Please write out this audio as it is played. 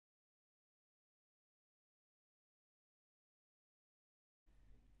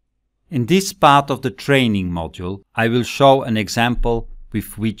In this part of the training module, I will show an example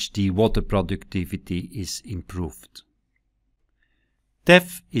with which the water productivity is improved.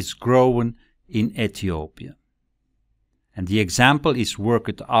 Teff is grown in Ethiopia, and the example is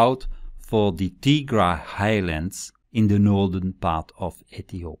worked out for the Tigray highlands in the northern part of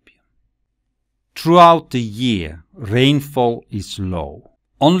Ethiopia. Throughout the year, rainfall is low.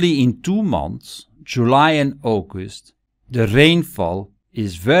 Only in 2 months, July and August, the rainfall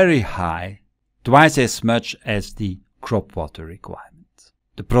is very high, twice as much as the crop water requirement.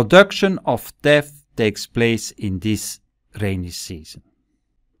 The production of teff takes place in this rainy season.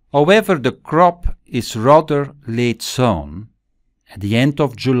 However, the crop is rather late sown, at the end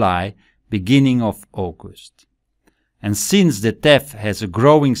of July, beginning of August. And since the teff has a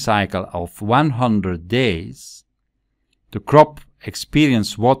growing cycle of 100 days, the crop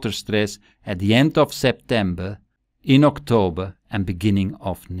experiences water stress at the end of September, in October and beginning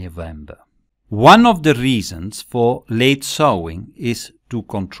of November. One of the reasons for late sowing is to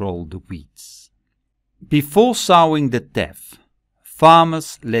control the weeds. Before sowing the teff,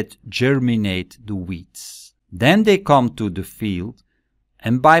 farmers let germinate the weeds. Then they come to the field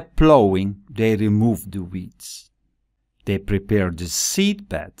and by plowing they remove the weeds. They prepare the seed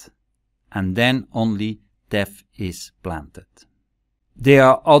bed and then only teff is planted. There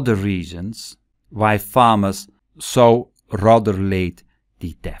are other reasons why farmers sow rather late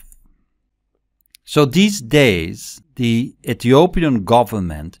the teff. So these days the Ethiopian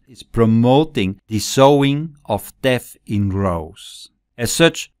government is promoting the sowing of teff in rows. As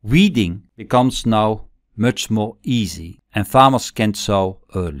such, weeding becomes now much more easy and farmers can sow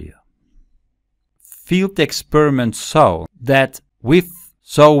earlier. Field experiments show that with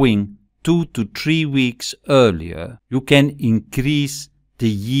sowing 2 to 3 weeks earlier, you can increase the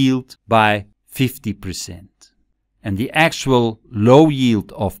yield by 50%. And the actual low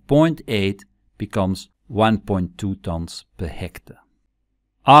yield of 0.8 becomes 1.2 tons per hectare.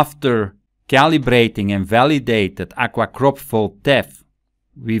 After calibrating and validated AquaCrop for teff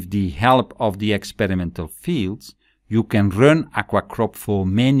with the help of the experimental fields, you can run AquaCrop for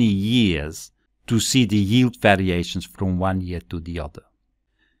many years to see the yield variations from one year to the other.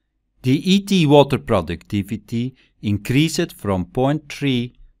 The ET water productivity increased from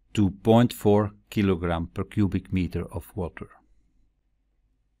 0.3 to 0.4 kilogram per cubic meter of water.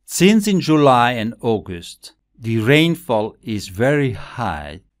 Since in July and August the rainfall is very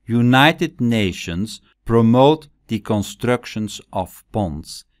high, United Nations promote the constructions of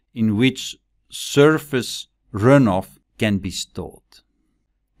ponds in which surface runoff can be stored.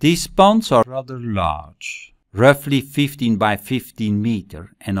 These ponds are rather large, roughly 15 by 15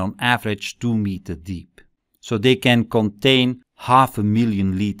 meter and on average 2 meter deep, so they can contain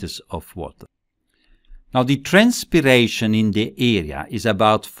 500,000 liters of water. Now the transpiration in the area is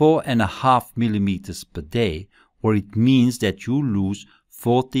about 4.5 millimeters per day, or it means that you lose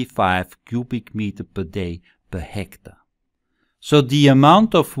 45 cubic meter per day per hectare. So the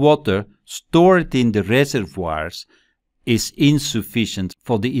amount of water stored in the reservoirs is insufficient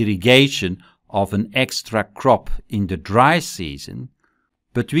for the irrigation of an extra crop in the dry season,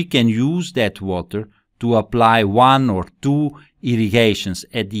 but we can use that water to apply 1 or 2 irrigations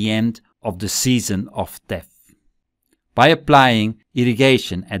at the end of the season of teff. By applying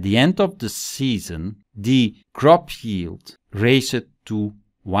irrigation at the end of the season, the crop yield raised to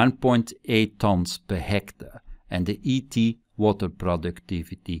 1.8 tons per hectare and the ET water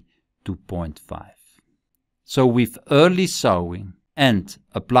productivity to 0.5. So with early sowing and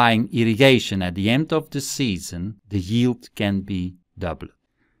applying irrigation at the end of the season, the yield can be doubled.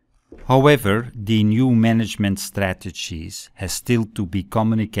 However, the new management strategies have still to be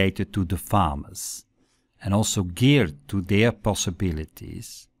communicated to the farmers and also geared to their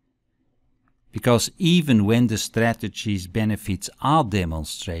possibilities, because even when the strategy's benefits are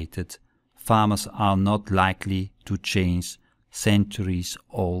demonstrated, farmers are not likely to change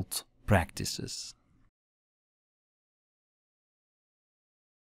centuries-old practices.